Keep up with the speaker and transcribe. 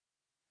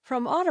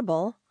From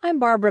Audible, I'm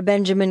Barbara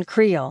Benjamin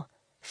Creel.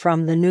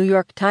 From the New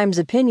York Times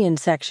opinion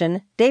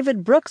section,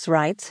 David Brooks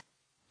writes,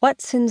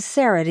 "What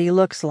Sincerity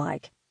Looks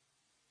Like."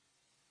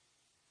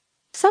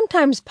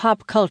 Sometimes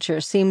pop culture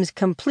seems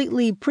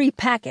completely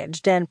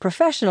prepackaged and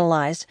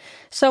professionalized,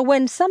 so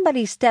when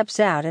somebody steps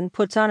out and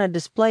puts on a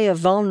display of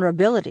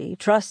vulnerability,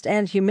 trust,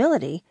 and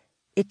humility,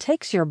 it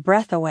takes your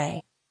breath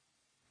away.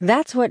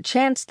 That's what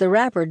Chance the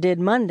Rapper did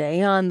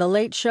Monday on The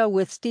Late Show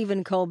with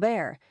Stephen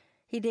Colbert.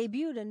 He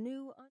debuted a new